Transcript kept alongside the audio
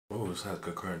This has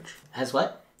good crunch. Has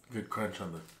what? Good crunch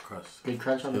on the crust. Good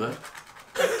crunch on the crust.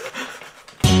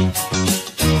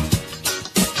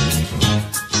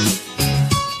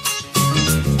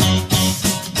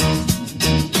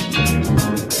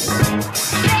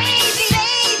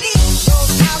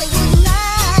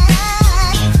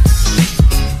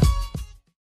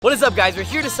 What is up, guys? We're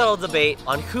here to settle a debate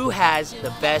on who has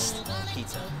the best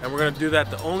pizza. And we're gonna do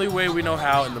that the only way we know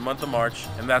how in the month of March,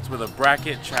 and that's with a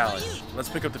bracket challenge. Let's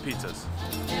pick up the pizzas.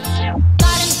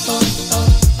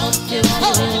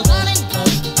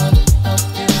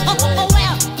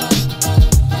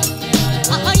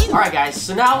 Alright guys,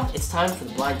 so now it's time for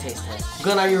the blind taste test.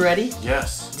 Glenn, are you ready?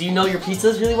 Yes. Do you know your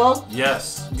pizzas really well?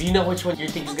 Yes. Do you know which one you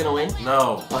think is gonna win?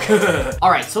 No. Okay.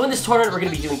 Alright, so in this tournament we're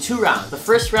gonna be doing 2 rounds. The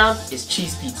first round is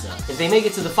cheese pizza. If they make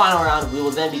it to the final round, we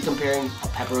will then be comparing a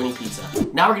pepperoni pizza.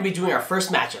 Now we're gonna be doing our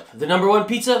first matchup. The number 1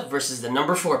 pizza versus the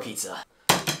number 4 pizza.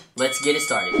 Let's get it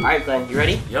started. Alright Glenn, you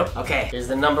ready? Yep. Okay, here's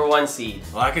the number 1 seed.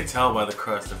 Well, I can tell by the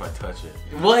crust if I touch it.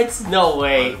 What? No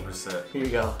way. 100%. Here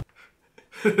you go.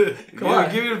 Come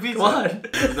on, give me the pizza. Come on.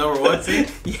 It's number 1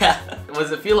 seed? Yeah. What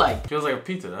does it feel like? Feels like a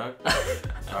pizza, dog.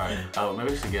 Alright. Oh, maybe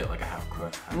we should get like a half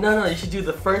crust. No, you should do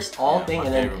the first thing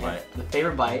and then bite. the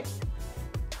favorite bite.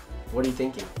 What are you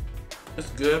thinking?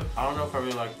 It's good. I don't know if I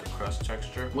really like the crust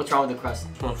texture. What's wrong with the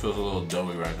crust? This one feels a little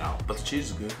doughy right now. But the cheese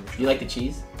is good. Sure. You like the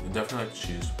cheese? I definitely like the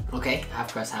cheese. Okay,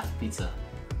 half crust, half pizza.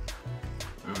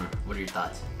 What are your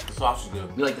thoughts? The sauce is good.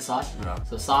 You like the sauce? Yeah.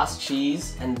 So sauce,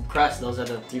 cheese, and crust, those are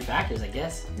the 3 factors, I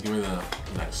guess. Give me the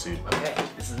next seed. Okay,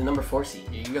 this is the number 4 seed.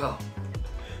 Here you go.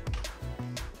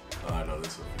 Oh, I know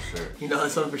this one for sure. You know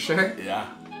this one for sure? Yeah.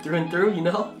 Through and through, you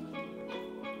know?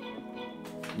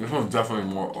 This one's definitely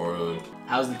more oily.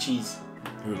 How's the cheese?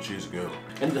 Ooh, the cheese is good.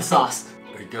 And the sauce?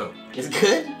 There you go. It's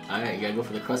good? Alright, you gotta go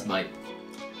for the crust bite.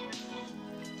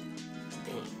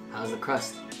 Dang, how's the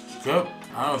crust? It's good.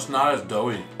 I don't know, it's not as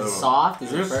doughy. It's soft?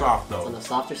 It is soft though. It's on the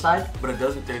softer side? But it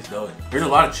doesn't taste doughy. There's a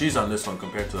lot of cheese on this one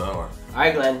compared to the other one.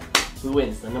 Alright Glenn, who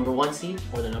wins? The number 1 seed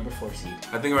or the number 4 seed?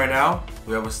 I think right now,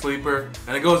 we have a sleeper,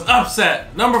 and it goes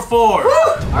upset, number 4!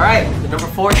 Alright, the number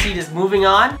 4 seed is moving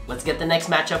on. Let's get the next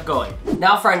matchup going.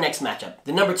 Now for our next matchup.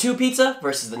 The number 2 pizza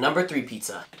versus the number 3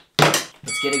 pizza.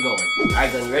 Let's get it going.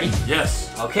 Alright Glenn, you ready?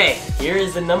 Yes. Okay, here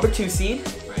is the number 2 seed.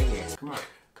 Right here. Come on,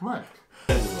 come on.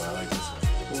 Ooh, I like this one.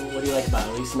 What do you like about it?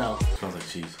 What do you smell? It smells like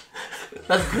cheese.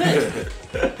 That's good.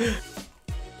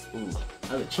 Ooh,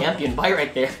 that was a champion bite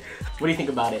right there. What do you think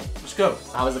about it? Let's go.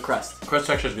 How was the crust? The crust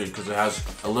texture is good because it has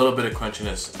a little bit of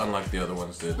crunchiness, unlike the other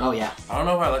ones did. Oh yeah. I don't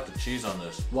know if I like the cheese on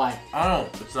this. Why? I don't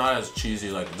know. It's not as cheesy,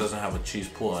 like it doesn't have a cheese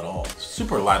pull at all. It's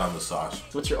super light on the sauce.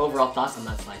 So what's your overall thoughts on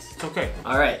that slice? It's okay.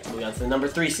 Alright, moving on to the number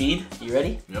 3 seed. You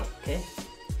ready? Yep. Okay.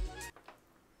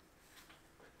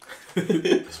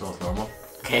 It smells normal.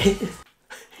 Okay.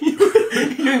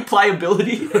 You're doing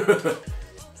pliability? What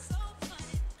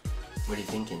are you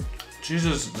thinking? Cheese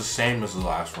is the same as the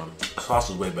last one. The sauce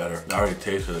is way better. I already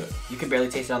tasted it. You could barely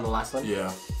taste it on the last one?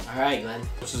 Yeah. Alright, Glenn.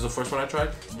 This is the first one I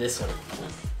tried? This one.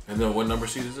 And then what number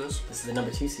seed is this? This is the number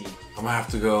 2 seed. I'm gonna have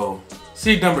to go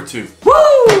seed number 2.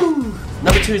 Woo!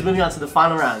 Number 2 is moving on to the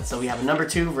final round. So we have a number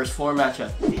 2 versus 4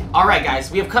 matchup. Alright guys,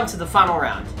 we have come to the final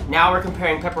round. Now we're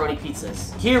comparing pepperoni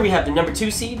pizzas. Here we have the number 2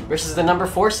 seed versus the number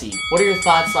 4 seed. What are your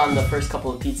thoughts on the first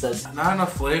couple of pizzas? Not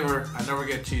enough flavor. I never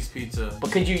get cheese pizza.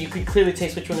 But you could clearly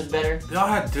taste which one is better? They all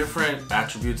had different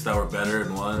attributes that were better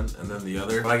in one and then the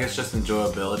other. But I guess just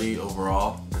enjoyability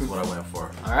overall is what I went for.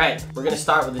 Alright, we're gonna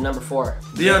start with the number 4.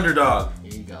 The underdog.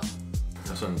 Here you go.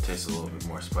 This one tastes a little bit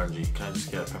more spongy. Can I just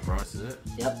get pepperoni? This is it?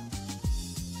 Yep.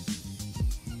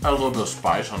 Got a little bit of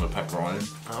spice on the pepperoni.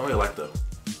 I don't really like the...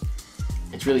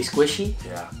 It's really squishy?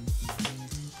 Yeah.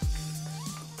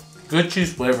 Good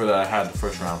cheese flavor that I had the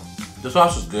first round. The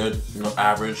sauce is good, you know,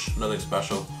 average, nothing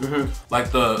special.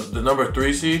 Like the number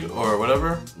 3 seed or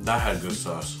whatever, that had good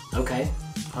sauce. Okay.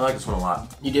 I like this one a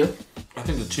lot. You do? I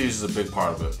think the cheese is a big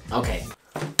part of it. Okay.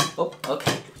 Oh,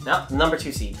 okay. Now, number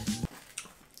 2 seed.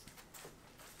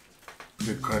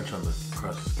 Good crunch on the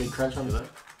crust. Good crunch on the...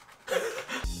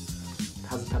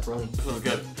 How's the pepperoni? This one's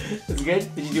good. It's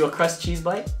good? Did you do a crust cheese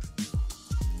bite?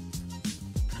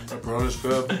 Pepperoni's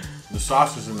good. The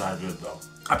sauce isn't that good though.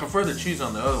 I prefer the cheese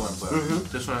on the other one,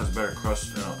 but this one has better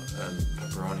crust, you know, and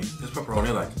pepperoni. This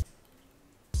pepperoni, like,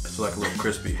 it's like a little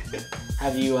crispy.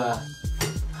 Have you,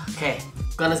 Okay.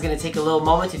 Glenn is gonna take a little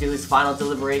moment to do his final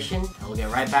deliberation, and we'll get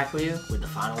right back with you with the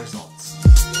final results.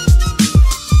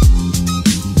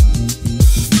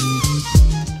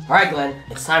 Alright Glenn,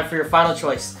 it's time for your final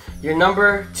choice. Your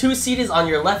number 2 seed is on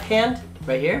your left hand,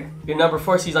 right here. Your number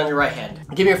 4 seed is on your right hand.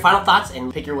 Give me your final thoughts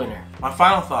and pick your winner. My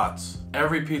final thoughts.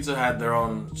 Every pizza had their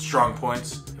own strong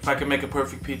points. If I could make a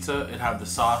perfect pizza, it'd have the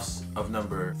sauce of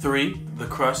number 3, the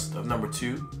crust of number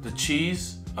 2, the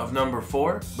cheese of number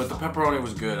 4, but the pepperoni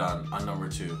was good on number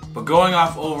 2. But going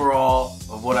off overall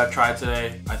of what I've tried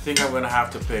today, I think I'm gonna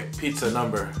have to pick pizza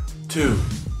number 2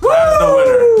 as the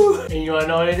winner. And you wanna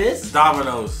know what it is?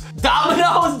 Domino's.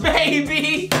 Domino's,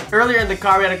 baby! Earlier in the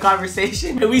car, we had a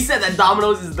conversation, and we said that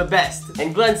Domino's is the best.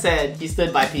 And Glenn said he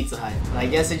stood by Pizza Hut. And I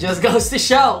guess it just goes to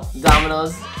show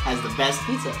Domino's has the best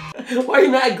pizza. Why are you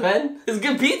mad, Glenn? It's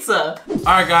good pizza.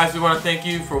 Alright guys, we want to thank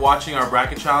you for watching our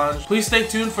bracket challenge. Please stay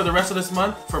tuned for the rest of this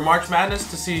month for March Madness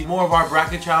to see more of our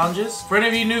bracket challenges. For any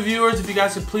of you new viewers, if you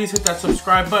guys could please hit that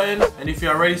subscribe button. And if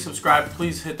you're already subscribed,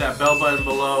 please hit that bell button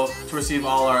below to receive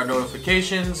all our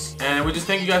notifications. And we just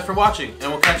thank you guys for watching.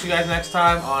 And we'll catch you guys next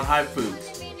time on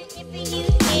Hypefoods.